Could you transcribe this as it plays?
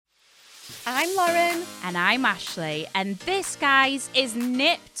I'm Lauren. And I'm Ashley. And this, guys, is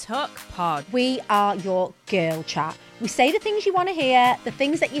Nip Tuck Pod. We are your girl chat. We say the things you want to hear, the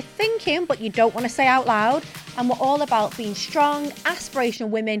things that you're thinking but you don't want to say out loud. And we're all about being strong, aspirational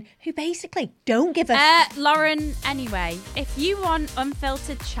women who basically don't give a... Lauren, anyway, if you want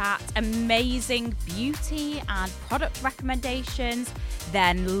unfiltered chat, amazing beauty and product recommendations,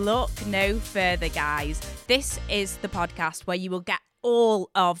 then look no further, guys. This is the podcast where you will get all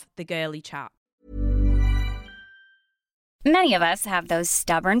of the girly chat. Many of us have those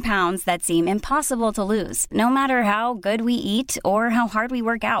stubborn pounds that seem impossible to lose, no matter how good we eat or how hard we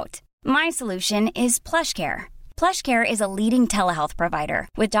work out. My solution is PlushCare. PlushCare is a leading telehealth provider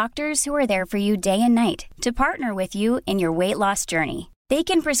with doctors who are there for you day and night to partner with you in your weight loss journey. They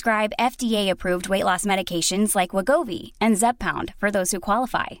can prescribe FDA-approved weight loss medications like Wegovy and Zepbound for those who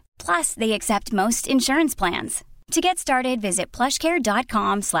qualify. Plus, they accept most insurance plans. To get started, visit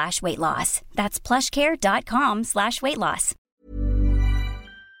plushcare.com/weightloss. That's plushcare.com/weightloss.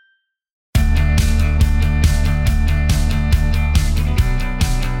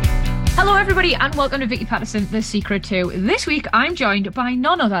 Hello everybody and welcome to Vicky Patterson, The Secret To. This week I'm joined by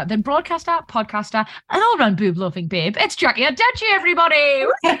none other than broadcaster, podcaster and all-round boob-loving babe. It's Jackie Adedeji, everybody!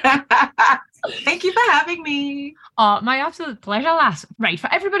 Thank you for having me. Oh, my absolute pleasure, lass. Right,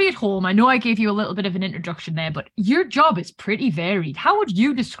 for everybody at home, I know I gave you a little bit of an introduction there, but your job is pretty varied. How would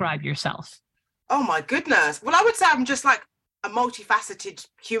you describe yourself? Oh my goodness. Well, I would say I'm just like a multifaceted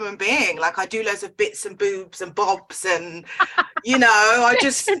human being. Like I do loads of bits and boobs and bobs and, you know, I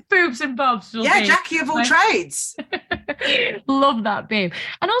just... boobs and bobs. Yeah, Jackie of all trades. Love that, babe.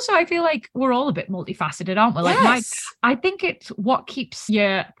 And also, I feel like we're all a bit multifaceted, aren't we? Like, yes. I think it's what keeps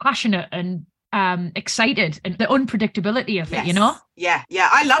you passionate and excited and the unpredictability of it, you know? Yeah,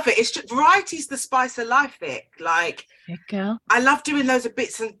 I love it. It's just variety's the spice of life, Vic. Like, girl. I love doing loads of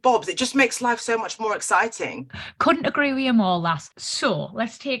bits and bobs. It just makes life so much more exciting. Couldn't agree with you more, lass. So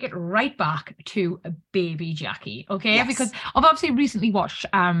let's take it right back to baby Jackie, okay? Yes. Because I've obviously recently watched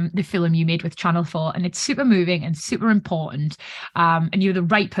the film you made with Channel 4 and it's super moving and super important. And you're the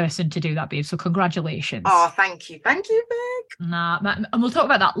right person to do that, babe. So congratulations. Oh, thank you. Thank you, Vic. And we'll talk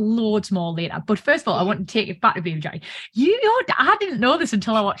about that loads more later. But first of all, I want to take it back to baby Jackie. I didn't know this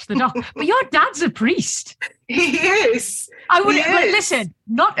until I watched the doc, but your dad's a priest. He is. I would listen,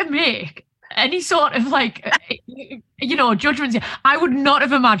 not to make any sort of judgments. I would not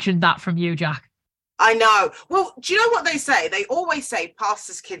have imagined that from you, Jack. I know. Well, do you know what they say? They always say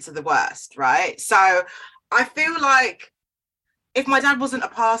pastors' kids are the worst, right? So I feel like if my dad wasn't a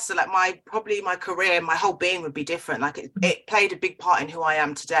pastor, like my career, my whole being would be different. Like it played a big part in who I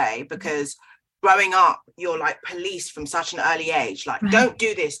am today because growing up, you're like policed from such an early age. Like, Don't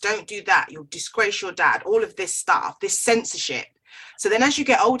do this, don't do that. You'll disgrace your dad. All of this stuff, this censorship. So then as you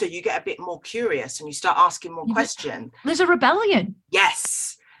get older, you get a bit more curious and you start asking more questions. There's a rebellion.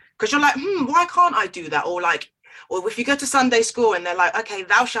 Yes. Because you're like, why can't I do that? Or if you go to Sunday school and they're like, okay,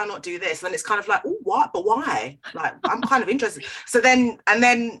 thou shalt not do this. Then it's kind of like, oh, what? But why? Like, I'm kind of interested. So then,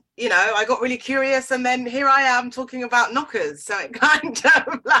 you know, I got really curious and then here I am talking about knockers. So it kind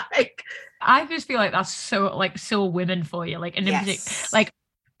of like... I just feel like that's so women for you. Like, yes.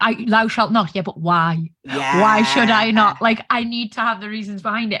 Thou shalt not. Yeah, but why? Yeah. Why should I not? Like, I need to have the reasons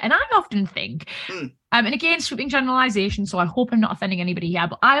behind it. And I often think, and again, sweeping generalization, so I hope I'm not offending anybody here,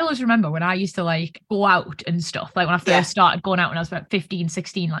 but I always remember when I used to like go out and stuff, like when I first started going out when I was about 15,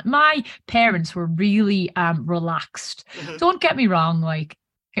 16, like my parents were really relaxed. Don't get me wrong, like,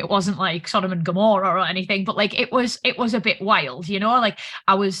 it wasn't like Sodom and Gomorrah or anything, but like it was a bit wild, you know, like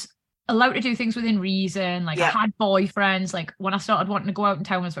I was allowed to do things within reason. Like I had boyfriends, like when I started wanting to go out in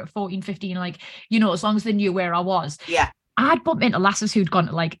town when I was about 14, 15, like, you know, as long as they knew where I was. I'd bump into lasses who'd gone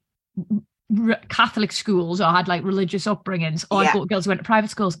to like Catholic schools or had like religious upbringings, or I'd go to girls who went to private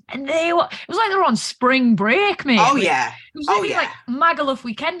schools, and it was like they were on spring break, mate. Oh, like, yeah. It was like Magaluf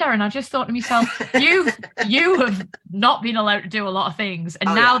weekender, and I just thought to myself, you have not been allowed to do a lot of things,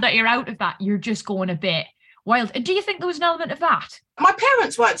 and now that you're out of that, you're just going a bit wild. And do you think there was an element of that? My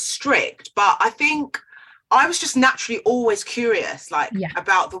parents weren't strict, but I think I was just naturally always curious,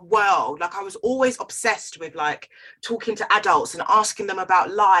 about the world. Like I was always obsessed with like talking to adults and asking them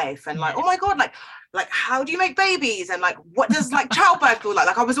about life and like, oh my God, like how do you make babies? And like, what does like childbirth feel like?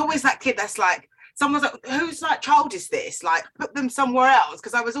 Like I was always that kid that's like, someone's like, whose like child is this? Like put them somewhere else.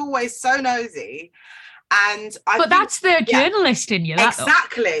 Cause I was always so nosy. And that's the journalist in you.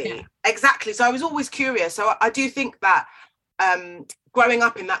 Exactly. So I was always curious. So I do think that growing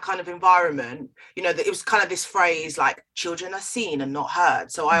up in that kind of environment, you know, that it was kind of this phrase like children are seen and not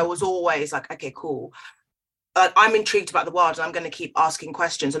heard. So I was always like, okay, cool. I'm intrigued about the world and I'm going to keep asking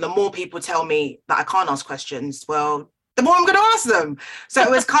questions. And the more people tell me that I can't ask questions, well, the more I'm going to ask them. So it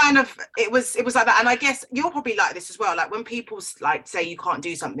was kind of, it was like that. And I guess you're probably like this as well. Like when people like say you can't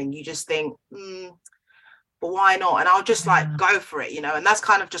do something, you just think, but why not? And I'll just like go for it, you know? And that's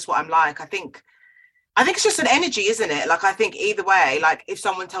kind of just what I'm like. I think it's just an energy, isn't it? Like, I think either way, like if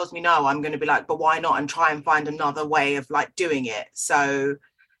someone tells me no, I'm going to be like, but why not? And try and find another way of like doing it. So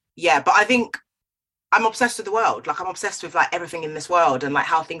yeah, but I think I'm obsessed with the world. Like I'm obsessed with like everything in this world and like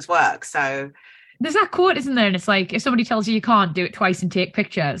how things work. So there's that quote, isn't there? And it's like, if somebody tells you can't, do it twice and take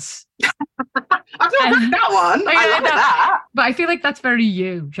pictures. I've not read that one. I love that. But I feel like that's very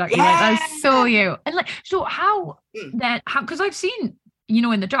you, Jackie. Yeah. Like, that's so you. And like, so how then, because I've seen, you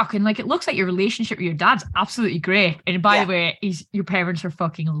know, in the doc, and like it looks like your relationship with your dad's absolutely great. And by the way, your parents are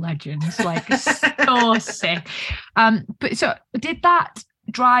fucking legends. Like so sick. But so did that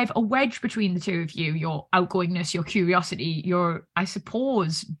drive a wedge between the two of you, your outgoingness, your curiosity, your, I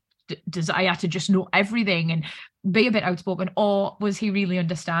suppose, desire to just know everything and be a bit outspoken, or was he really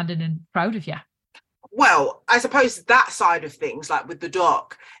understanding and proud of you? Well, I suppose that side of things, like with the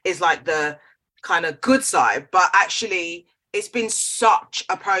doc, is like the kind of good side, but actually it's been such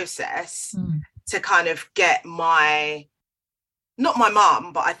a process to kind of get not my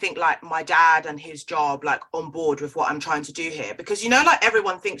mum, but I think like my dad and his job like on board with what I'm trying to do here, because, you know, like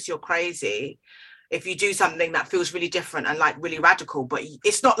everyone thinks you're crazy if you do something that feels really different and like really radical, but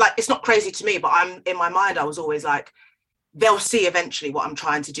it's not crazy to me. But I'm in my mind, I was always like, they'll see eventually what I'm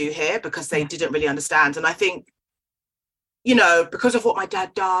trying to do here, because they didn't really understand. And I think, you know, because of what my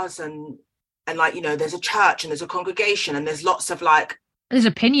dad does and like, you know, there's a church and there's a congregation and there's lots of like, there's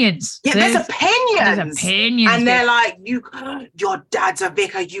opinions. Yeah, there's opinions. There's opinions. And they're like, your dad's a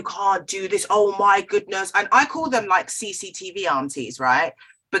vicar, you can't do this. Oh my goodness. And I call them like CCTV aunties, right?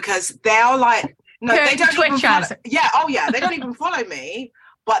 Because they're like, no, they don't even follow. Yeah, oh yeah, they don't even follow me,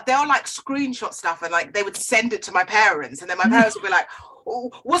 but they'll like screenshot stuff and like they would send it to my parents, and then my parents would be like,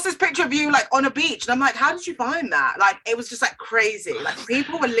 oh, what's this picture of you like on a beach? And I'm like, how did you find that? Like it was just like crazy. Like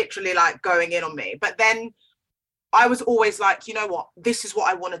people were literally like going in on me. But then I was always like, you know what, this is what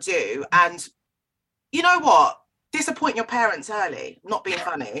I want to do. And you know what, disappoint your parents early, not being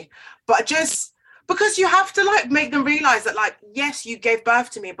funny, but just because you have to like make them realize that like, yes, you gave birth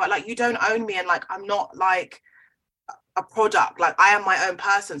to me, but like you don't own me, and like I'm not like a product, like I am my own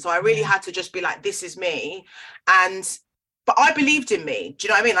person. So I really had to just be like, this is me. But I believed in me. Do you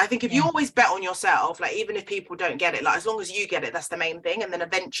know what I mean? I think if you always bet on yourself, like even if people don't get it, like as long as you get it, that's the main thing. And then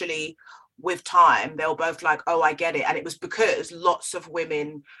eventually with time, they'll both like, oh, I get it. And it was because lots of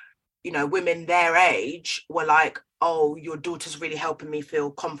women, you know, women their age were like, oh, your daughter's really helping me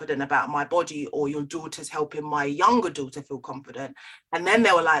feel confident about my body, or your daughter's helping my younger daughter feel confident. And then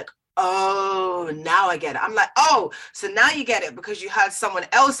they were like, oh, now I get it. I'm like, oh, so now you get it because you heard someone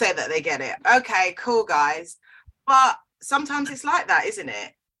else say that they get it. Okay, cool, guys. But sometimes it's like that, isn't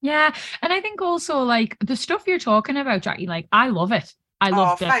it? Yeah. And I think also like the stuff you're talking about, Jackie, like I love it. I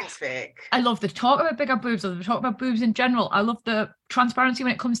love thanks, Vic. I love the talk about bigger boobs. I love the talk about boobs in general. I love the transparency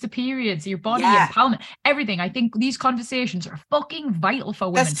when it comes to periods, your body, empowerment, everything. I think these conversations are fucking vital for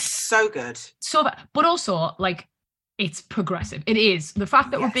women. That's so good. So, but also like it's progressive. It is. The fact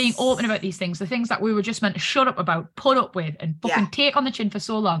that we're being open about these things, the things that we were just meant to shut up about, put up with, and fucking take on the chin for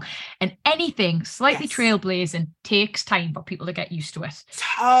so long. And anything slightly trailblazing takes time for people to get used to it.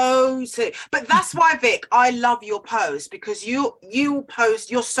 Totally. But that's why, Vic, I love your post, because you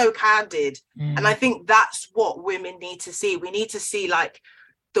post, you're so candid. And I think that's what women need to see. We need to see like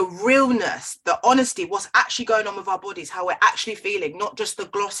the realness, the honesty, what's actually going on with our bodies, how we're actually feeling, not just the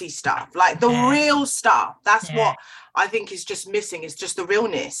glossy stuff, like the real stuff. That's what I think is just missing, is just the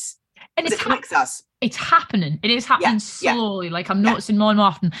realness. And it connects us. It's happening. It is happening slowly. Like I'm noticing more and more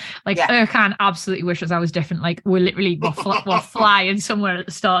often. Like Erkan absolutely wishes I was different. Like we're flying somewhere at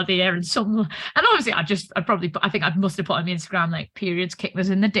the start of the year, and obviously I think I must have put on my Instagram like periods kicked us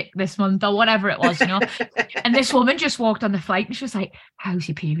in the dick this month or whatever it was, you know. And this woman just walked on the flight and she was like, "How's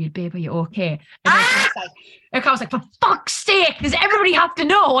your period, babe? Are you okay?" And Erkan was like, "For fuck's sake, does everybody have to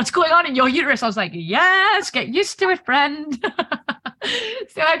know what's going on in your uterus?" I was like, "Yes, get used to it, friend."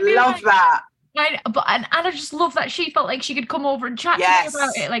 So I feel love that. And I just love that she felt like she could come over and chat to me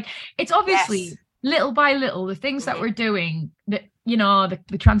about it. Like it's obviously little by little the things that we're doing, that, you know,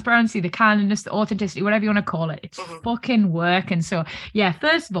 the transparency, the kindness, the authenticity, whatever you want to call it, it's fucking working. So yeah,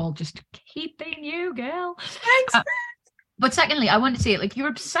 first of all, just keep being you, girl. Thanks. But secondly, I want to say, like, you're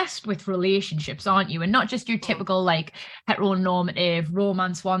obsessed with relationships, aren't you? And not just your typical, like, heteronormative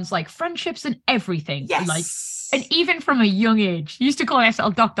romance ones, like friendships and everything. Yes. Like, and even from a young age, you used to call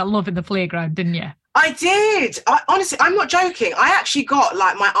yourself Dr. Love in the playground, didn't you? I did. Honestly, I'm not joking. I actually got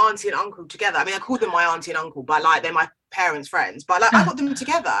like my auntie and uncle together. I mean, I called them my auntie and uncle, but like they're my parents' friends. But like I got them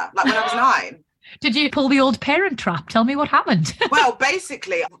together like when I was 9. Did you pull the old parent trap? Tell me what happened. Well,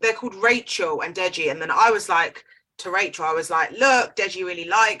 basically, they're called Rachel and Deji. And then I was like, to Rachel, I was like, look, Deji really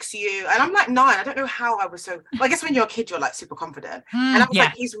likes you. And I'm like 9. I don't know how I was so, well, I guess when you're a kid, you're like super confident. And I was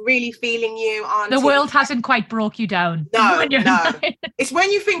like, he's really feeling you, auntie. The world hasn't quite broke you down. No. It's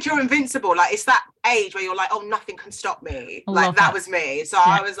when you think you're invincible. Like it's that age where you're like, oh, nothing can stop me. Like that was me. So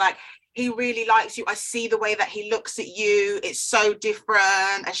I was like, he really likes you. I see the way that he looks at you. It's so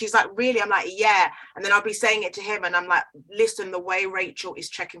different. And she's like, really? I'm like, yeah. And then I'll be saying it to him. And I'm like, listen, the way Rachel is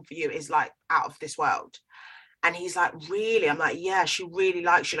checking for you is like out of this world. And he's like, really? I'm like, yeah, she really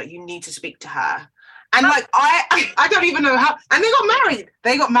likes you. Like, you need to speak to her. And like, I don't even know how. And they got married.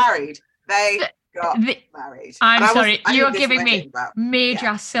 They got married. I'm sorry, you're giving me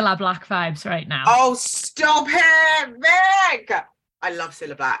major Cilla Black vibes right now. Oh, stop it, Meg. I love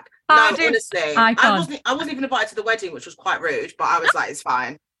Cilla Black. No, honestly, I wasn't even invited to the wedding, which was quite rude. But I was like, it's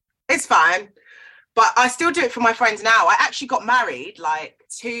fine. It's fine. But I still do it for my friends now. I actually got married like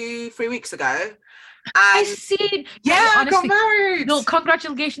 2-3 weeks ago. I seen. Yeah, honestly, I got married. No,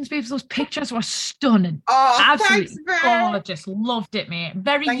 congratulations, babes. Those pictures were stunning. Oh, absolutely thanks, gorgeous. Loved it, mate.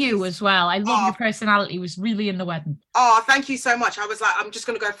 Very thank you as well. I love your personality. It was really in the wedding. Oh, thank you so much. I was like, I'm just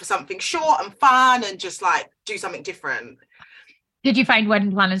going to go for something short and fun and just like do something different. Did you find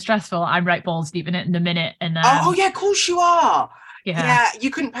wedding planning stressful? I'm right balls deep in it in a minute. And oh yeah, of course you are. Yeah,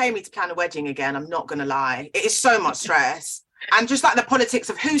 you couldn't pay me to plan a wedding again. I'm not going to lie. It is so much stress. And just like the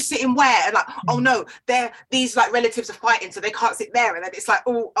politics of who's sitting where, and like, oh no, these like relatives are fighting, so they can't sit there. And then it's like,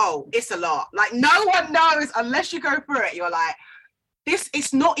 oh, it's a lot. Like no one knows unless you go through it. You're like,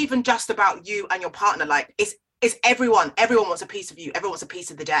 it's not even just about you and your partner. Like it's everyone. Everyone wants a piece of you. Everyone wants a piece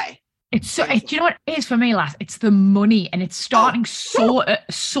of the day. It's so. Do you know what it is for me, lass? It's the money, and it's starting so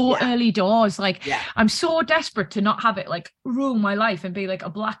early doors. Like I'm so desperate to not have it like ruin my life and be like a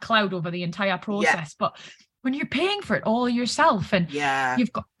black cloud over the entire process, but. When you're paying for it all yourself and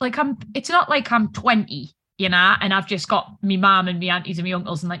you've got like it's not like I'm 20, you know, and I've just got me mum and me aunties and me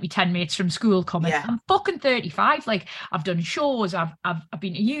uncles and like me 10 mates from school coming. I'm fucking 35. Like I've done shows, I've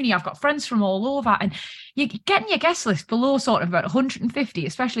been to uni, I've got friends from all over, and you're getting your guest list below sort of about 150,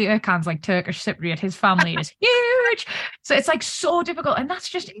 especially Erkan's like Turkish Cypriot, his family is huge. So it's like so difficult, and that's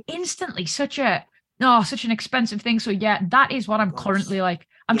just instantly such an expensive thing. So yeah, that is what I'm currently like.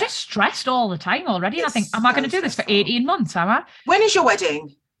 I'm just stressed all the time already. And I think, am I going to do this for 18 months? Am I? When is your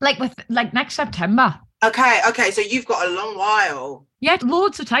wedding? Like next September. Okay. So you've got a long while. Yeah,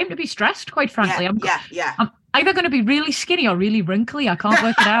 loads of time to be stressed, quite frankly. I'm either going to be really skinny or really wrinkly. I can't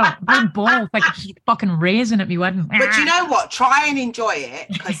work it out. I'm both like just fucking raising at me wedding. But you know what? Try and enjoy it,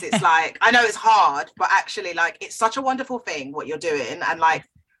 because it's like, I know it's hard, but actually like it's such a wonderful thing what you're doing. And like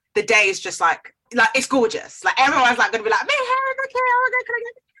the day is just like it's gorgeous. Like everyone's like going to be like,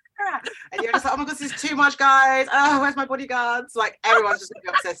 and you're just like, oh my god, this is too much, guys. Oh, where's my bodyguards? Like everyone's just going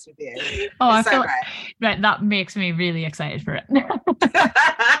to be obsessed with you. I feel great. Right, that makes me really excited for it.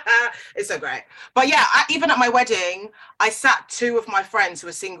 It's so great. But yeah, even at my wedding, I sat 2 of my friends who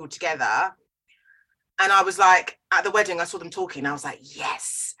were single together, and I was like, at the wedding, I saw them talking. I was like,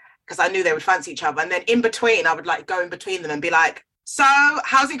 yes, because I knew they would fancy each other. And then in between, I would like go in between them and be like, so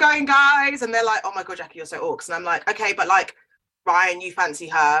how's it going, guys? And they're like, oh my god, Jackie, you're so orcs. And I'm like, okay, but like Ryan, you fancy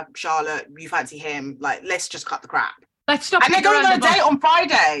her. Charlotte, you fancy him. Like, let's just cut the crap. Let's stop. And they're going on a date on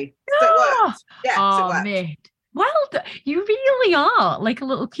Friday. So it worked. Yeah, so it worked. Mate. Well, you really are like a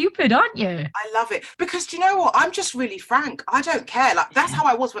little Cupid, aren't you? I love it, because do you know what? I'm just really frank. I don't care. Like that's how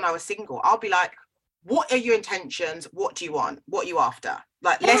I was when I was single. I'll be like, what are your intentions? What do you want? What are you after?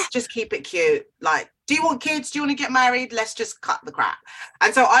 Like, let's just keep it cute. Like, do you want kids? Do you want to get married? Let's just cut the crap.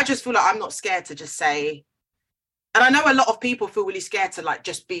 And so I just feel like I'm not scared to just say, and I know a lot of people feel really scared to like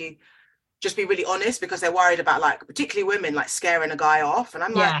just be really honest, because they're worried about like, particularly women, like scaring a guy off. And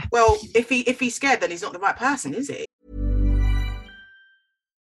I'm like, well, if he's scared, then he's not the right person, is he?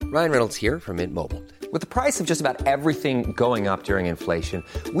 Ryan Reynolds here from Mint Mobile. With the price of just about everything going up during inflation,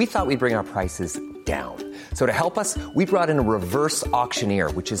 we thought we'd bring our prices down. So to help us, we brought in a reverse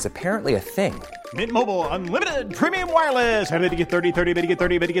auctioneer, which is apparently a thing. Mint Mobile Unlimited Premium Wireless. How to get 30, 30, bit to get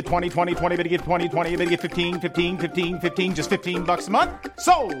 30, bit to get 20, 20, 20, bit to get 20, 20, bit to get 15, 15, 15, 15, just $15 a month?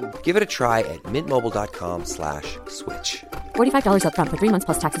 Sold! Give it a try at mintmobile.com/switch. $45 up front for 3 months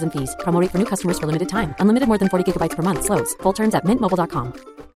plus taxes and fees. Promo rate for new customers for limited time. Unlimited more than 40 gigabytes per month. Slows full terms at mintmobile.com.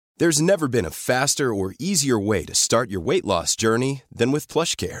 There's never been a faster or easier way to start your weight loss journey than with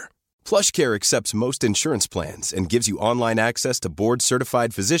PlushCare. PlushCare accepts most insurance plans and gives you online access to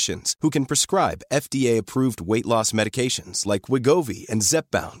board-certified physicians who can prescribe FDA-approved weight loss medications like Wegovy and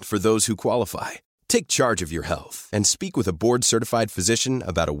Zepbound for those who qualify. Take charge of your health and speak with a board-certified physician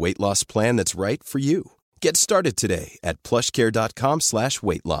about a weight loss plan that's right for you. Get started today at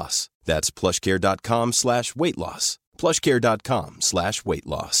plushcare.com/weight loss. That's plushcare.com/weight loss. plushcare.com/weight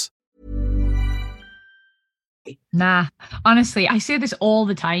loss. Nah, honestly, I say this all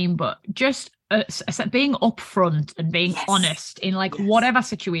the time, but just being upfront and being honest in like whatever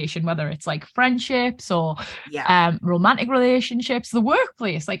situation, whether it's like friendships or romantic relationships, the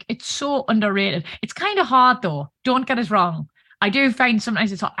workplace, like it's so underrated. It's kind of hard though. Don't get us wrong. I do find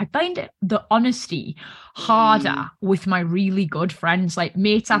sometimes I find the honesty harder with my really good friends, like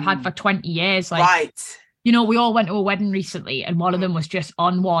mates I've had for 20 years. Like, you know, we all went to a wedding recently and one of them was just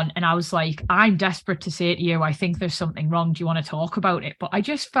on one. And I was like, I'm desperate to say to you, I think there's something wrong. Do you want to talk about it? But I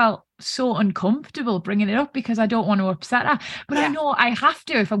just felt so uncomfortable bringing it up because I don't want to upset her. But I know I have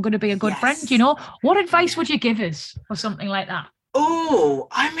to if I'm going to be a good friend, you know? What advice would you give us for something like that? Oh,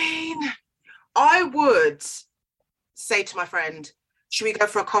 I mean, I would say to my friend, should we go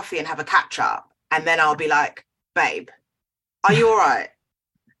for a coffee and have a catch up? And then I'll be like, babe, are you all right?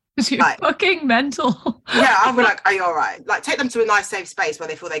 You're like, fucking mental. Yeah, I'll be like, are you all right? Like, take them to a nice safe space where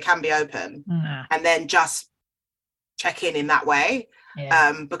they feel they can be open, and then just check in that way.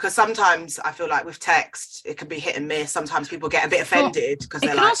 Because sometimes I feel like with text, it can be hit and miss. Sometimes people get a bit offended because it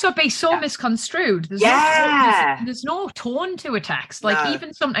can also be so misconstrued. There's there's no tone to a text. Like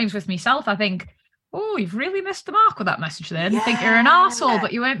even sometimes with myself, I think, oh, you've really missed the mark with that message there. And think you're an arsehole,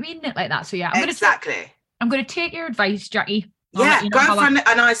 but you weren't meaning it like that. So I'm going to take your advice, Jackie. Go for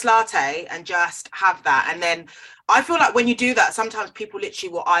a nice latte and just have that. And then I feel like when you do that, sometimes people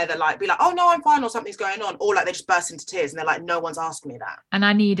literally will either like be like, oh no, I'm fine, or something's going on, or like they just burst into tears and they're like, no one's asked me that. And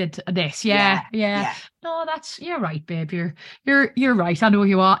I needed this. Yeah. No, you're right, babe. You're right. I know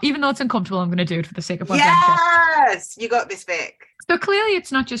you are. Even though it's uncomfortable, I'm going to do it for the sake of our friendship. Yes, you got this, Vic. So clearly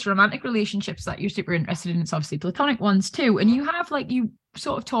it's not just romantic relationships that you're super interested in, it's obviously platonic ones too. And you have you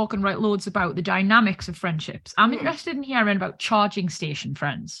sort of talk and write loads about the dynamics of friendships. I'm interested in hearing about charging station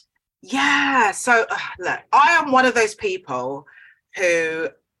friends. Yeah. So look, I am one of those people who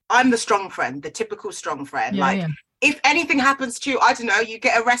I'm the strong friend, the typical strong friend. If anything happens to you, I don't know, you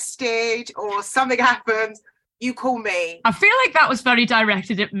get arrested or something happens, you call me. I feel like that was very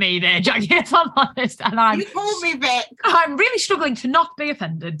directed at me there, Jackie, if I'm honest. And you call me, Vic. I'm really struggling to not be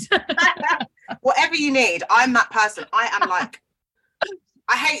offended. Whatever you need, I'm that person. I am like,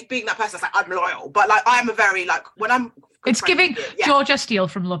 I hate being that person. It's like, I'm loyal, but like, I'm a very like, when I'm... It's giving Georgia Steele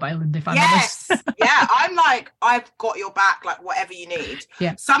from Love Island, if I'm honest. I'm like, I've got your back, like whatever you need.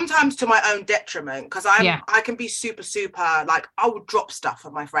 Sometimes to my own detriment, because I can be super, like, I would drop stuff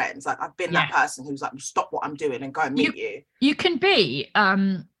for my friends. Like, I've been that person who's like, stop what I'm doing and go and meet you. You can be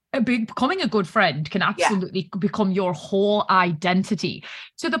becoming a good friend can absolutely become your whole identity,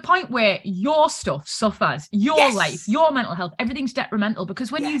 to the point where your stuff suffers, your life, your mental health, everything's detrimental,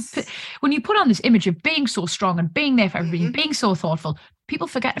 because when you put on this image of being so strong and being there for everybody, being so thoughtful, people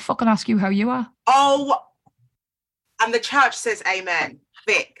forget to fucking ask you how you are. Oh, and the church says amen,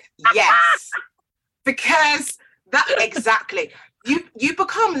 Vic. Yes. Because that exactly, you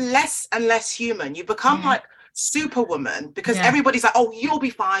become less and less human. You become like Superwoman, because everybody's like, oh, you'll be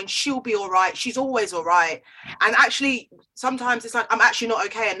fine, she'll be all right, she's always all right. And actually sometimes it's like, I'm actually not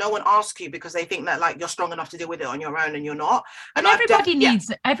okay, and no one asks you because they think that like you're strong enough to deal with it on your own, and you're not. And everybody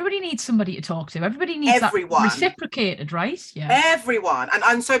needs somebody to talk to. Everybody needs everyone. That reciprocated, right? Everyone.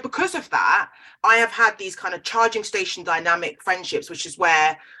 And so because of that, I have had these kind of charging station dynamic friendships, which is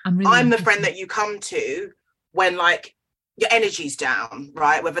where I'm the friend that you come to when like your energy's down,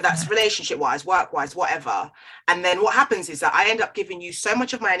 right? Whether that's relationship wise, work wise, whatever. And then what happens is that I end up giving you so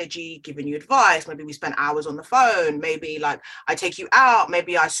much of my energy, giving you advice. Maybe we spend hours on the phone. Maybe like I take you out.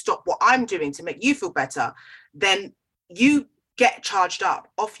 Maybe I stop what I'm doing to make you feel better. Then you get charged up.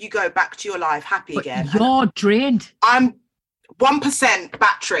 Off you go back to your life, happy again. You're drained. I'm 1%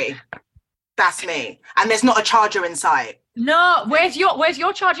 battery. That's me. And there's not a charger in sight. No, where's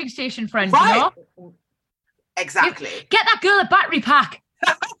your charging station friend? Right. You know? Exactly. Get that girl a battery pack.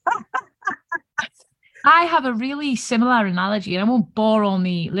 I have a really similar analogy, and I won't bore all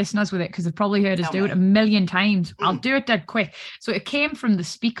the listeners with it because they've probably heard us do it a million times. I'll do it dead quick. So it came from the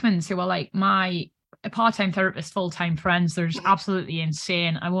Speakmans, who are like my part-time therapist, full-time friends. They're just absolutely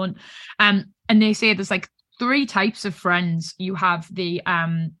insane. I won't. And they say there's like 3 types of friends. You have the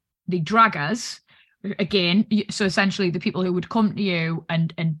draggers, again. So essentially, the people who would come to you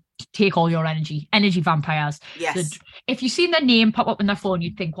and take all your energy vampires. Yes. If you've seen their name pop up on their phone,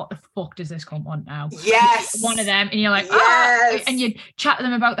 you'd think, what the fuck does this cunt want now? Yes. One of them, and you're like, yes. And you chat to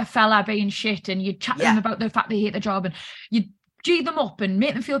them about the fella being shit, and you chat to them about the fact they hate the job, and you G them up and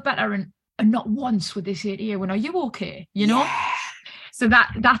make them feel better, and not once would they say to you, "When are you okay?" You know. Yeah. So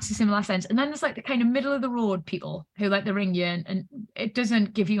that's a similar sense. And then there's like the kind of middle of the road people who like to ring you and it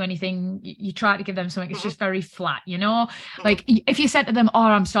doesn't give you anything. You try to give them something. It's just very flat, you know? Like if you said to them, "Oh,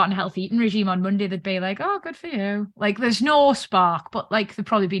 I'm starting a healthy eating regime on Monday," they'd be like, "Oh, good for you." Like there's no spark, but like they've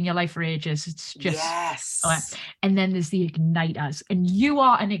probably been in your life for ages. It's just, yes. And then there's the igniters, and you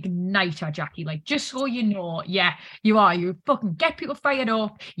are an igniter, Jackie. Like, just so you know, yeah, you are. You fucking get people fired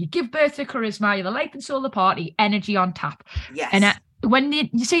up. You give birth to charisma. You're the life and soul of the party. Energy on tap. Yes. And when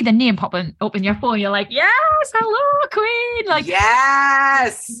you see the name popping up in your phone, you're like, "Yes, hello, queen." Like,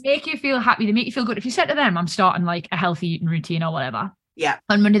 yes, make you feel happy. They make you feel good. If you said to them, "I'm starting like a healthy eating routine or whatever,"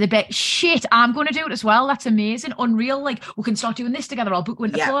 on Monday, they'd be like, "Shit, I'm going to do it as well. That's amazing, unreal. Like, we can start doing this together. I'll book you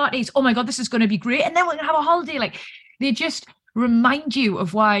into Pilates. Oh my god, this is going to be great. And then we're going to have a holiday." Like, they just remind you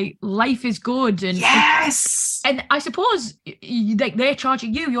of why life is good. And and I suppose like they're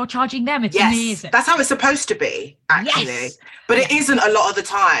charging you, you're charging them. It's amazing. That's how it's supposed to be, actually. But it isn't a lot of the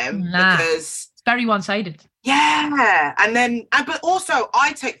time because it's very one-sided. But also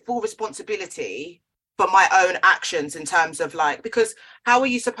I take full responsibility for my own actions in terms of like, because how are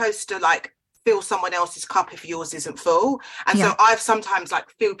you supposed to like fill someone else's cup if yours isn't full? And so I've sometimes like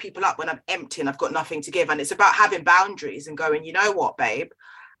filled people up when I'm empty and I've got nothing to give. And it's about having boundaries and going, "You know what, babe,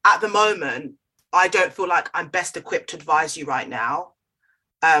 at the moment I don't feel like I'm best equipped to advise you right now."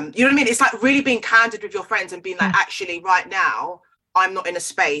 You know what I mean? It's like really being candid with your friends and being like, "Actually, right now I'm not in a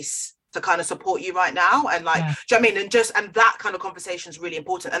space to kind of support you right now." And like, do you know what I mean? And that kind of conversation is really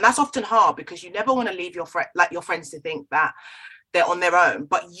important. And that's often hard because you never want to leave your friends to think that they're on their own,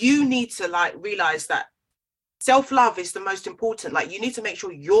 but you need to like realize that self-love is the most important. Like, you need to make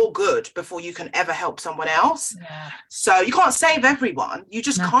sure you're good before you can ever help someone else. So you can't save everyone, you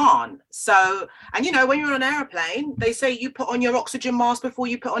just can't. So, and you know, when you're on an airplane, they say you put on your oxygen mask before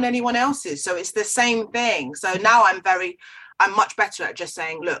you put on anyone else's. So it's the same thing. So now I'm much better at just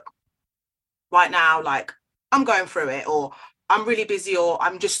saying, "Look, right now, like, I'm going through it, or I'm really busy, or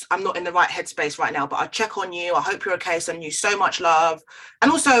I'm not in the right headspace right now, but I'll check on you. I hope you're okay. Sending you so much love."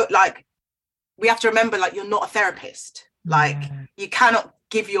 And also, like, we have to remember, like, you're not a therapist. Like, you cannot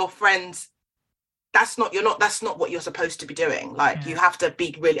give your friends, that's not what you're supposed to be doing. Like, you have to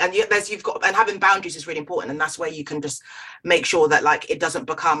be really, and and having boundaries is really important. And that's where you can just make sure that like it doesn't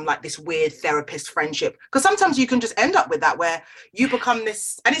become like this weird therapist friendship, because sometimes you can just end up with that where you become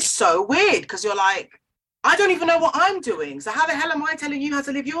this, and it's so weird because you're like, I don't even know what I'm doing. So how the hell am I telling you how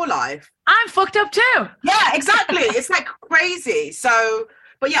to live your life? I'm fucked up too. Yeah, exactly. It's like crazy. So,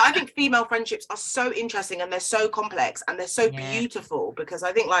 but yeah, I think female friendships are so interesting, and they're so complex, and they're so beautiful, because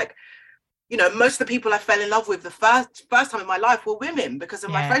I think, like, you know, most of the people I fell in love with the first time in my life were women because of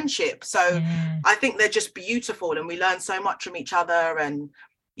my friendship. So I think they're just beautiful, and we learn so much from each other. And,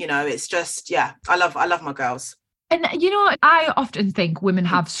 you know, it's just, I love my girls. And, you know, I often think women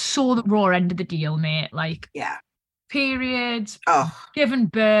have so the raw end of the deal, mate. Like, periods, giving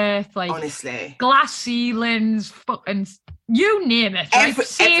birth, like, honestly, glass ceilings, fucking, you name it. Right?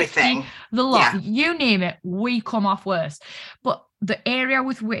 Everything. The lot, you name it, we come off worse. But the area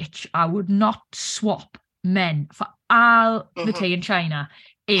with which I would not swap men for all the tea in China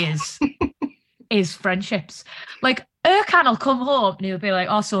is friendships. Like, Erkan will come home and he'll be like,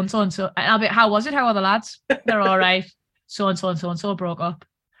 "Oh, so and so and so," and I'll be, "How was it? How are the lads?" "They're all right. So and so and so and so broke up."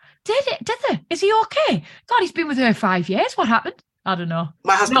 Did they? Is he okay? God, he's been with her 5 years. What happened? I don't know.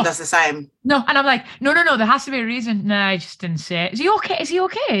 My husband does the same. No, and I'm like, no, there has to be a reason. No, I just didn't say it. Is he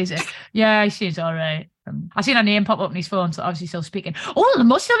okay? Is it? Yeah, he seems all right. I seen her name pop up on his phone, so obviously still speaking. Oh, the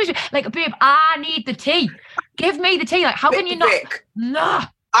must still be like, "Babe, I need the tea. Give me the tea." Like, how can you not? Nah.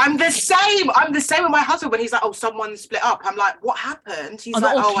 I'm the same with my husband when he's like, "Oh, someone split up." I'm like, "What happened?" He's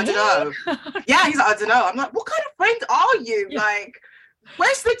like, "Oh, I don't know." Yeah, he's like, "I don't know." I'm like, "What kind of friend are you?" Like,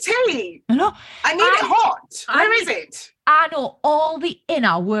 where's the tea? I need it hot. Where is it? I know all the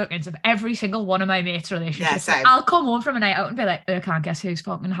inner workings of every single one of my mates' relationships. Yeah, I'll come home from a night out and be like, "Can't guess who's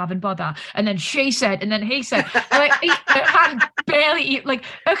fucking having bother." And then she said, and then he said, like, Erkan barely, like,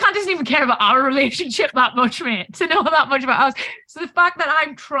 Erkan doesn't even care about our relationship that much, mate, to know that much about us. So the fact that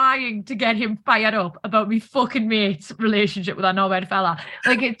I'm trying to get him fired up about me fucking mate's relationship with our Norway fella,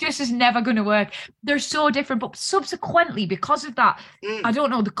 like, it just is never going to work. They're so different, but subsequently, because of that, I don't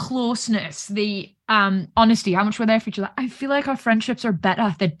know, the closeness, the honesty, how much we're there for each other, I feel like our friendships are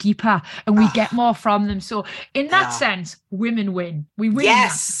better, they're deeper, and we get more from them. So in that sense, women win. We win.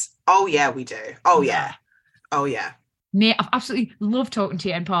 Yes. Oh yeah, we do. Oh yeah. Oh yeah. Nate, I've absolutely loved talking to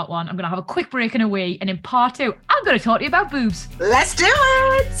you in part 1. I'm going to have a quick break and away, and in part 2, I'm going to talk to you about boobs. Let's do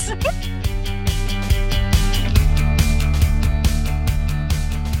it.